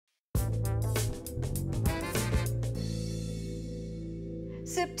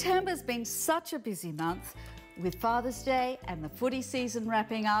September's been such a busy month. With Father's Day and the footy season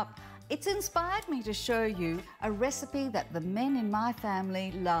wrapping up, it's inspired me to show you a recipe that the men in my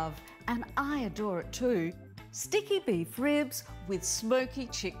family love, and I adore it too. Sticky beef ribs with smoky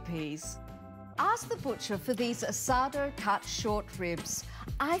chickpeas. Ask the butcher for these asado cut short ribs.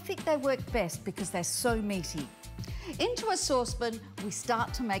 I think they work best because they're so meaty. Into a saucepan, we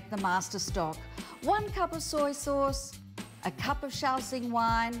start to make the master stock. 1 cup of soy sauce, a cup of Shaoxing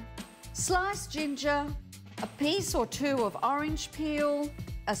wine, sliced ginger, a piece or 2 of orange peel,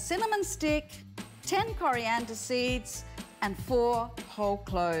 a cinnamon stick, 10 coriander seeds, and 4 whole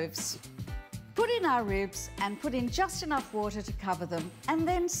cloves. Put in our ribs and put in just enough water to cover them, and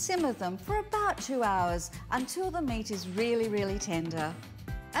then simmer them for about 2 hours until the meat is really tender.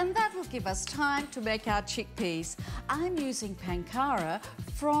 And that will give us time to make our chickpeas. I'm using Pankara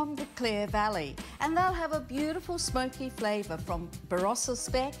from the Clare Valley, and they'll have a beautiful smoky flavour from Barossa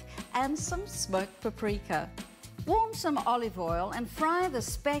speck and some smoked paprika. Warm some olive oil and fry the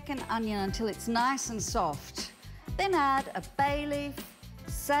speck and onion until it's nice and soft. Then add a bay leaf,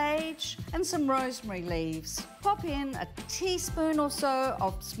 sage and some rosemary leaves. Pop in a teaspoon or so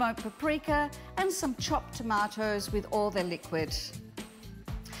of smoked paprika and some chopped tomatoes with all their liquid.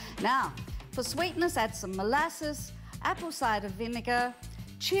 Now, for sweetness, add some molasses, apple cider vinegar,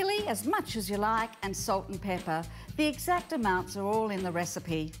 chilli as much as you like, and salt and pepper. The exact amounts are all in the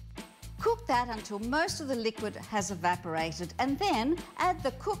recipe. Cook that until most of the liquid has evaporated, and then add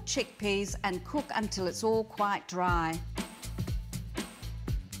the cooked chickpeas and cook until it's all quite dry.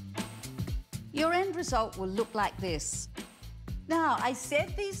 Your end result will look like this. Now, I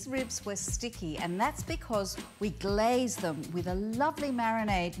said these ribs were sticky, and that's because we glaze them with a lovely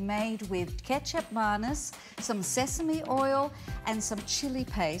marinade made with ketchup mayonnaise, some sesame oil and some chilli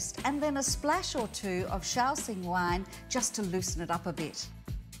paste, and then a splash or 2 of Shaoxing wine just to loosen it up a bit.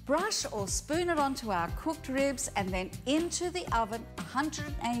 Brush or spoon it onto our cooked ribs and then into the oven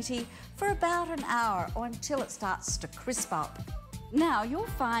 180 for about an hour or until it starts to crisp up. Now you'll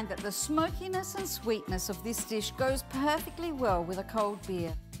find that the smokiness and sweetness of this dish goes perfectly well with a cold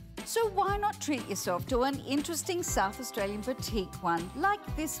beer. So why not treat yourself to an interesting South Australian boutique one like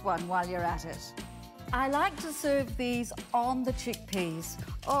this one while you're at it. I like to serve these on the chickpeas.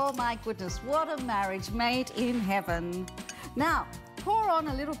 Oh my goodness, what a marriage made in heaven. Now, pour on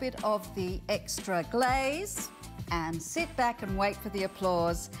a little bit of the extra glaze and sit back and wait for the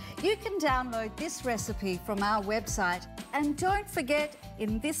applause. You can download this recipe from our website. And don't forget,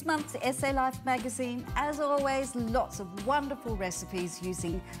 in this month's SA Life magazine, as always, lots of wonderful recipes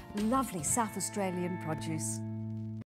using lovely South Australian produce.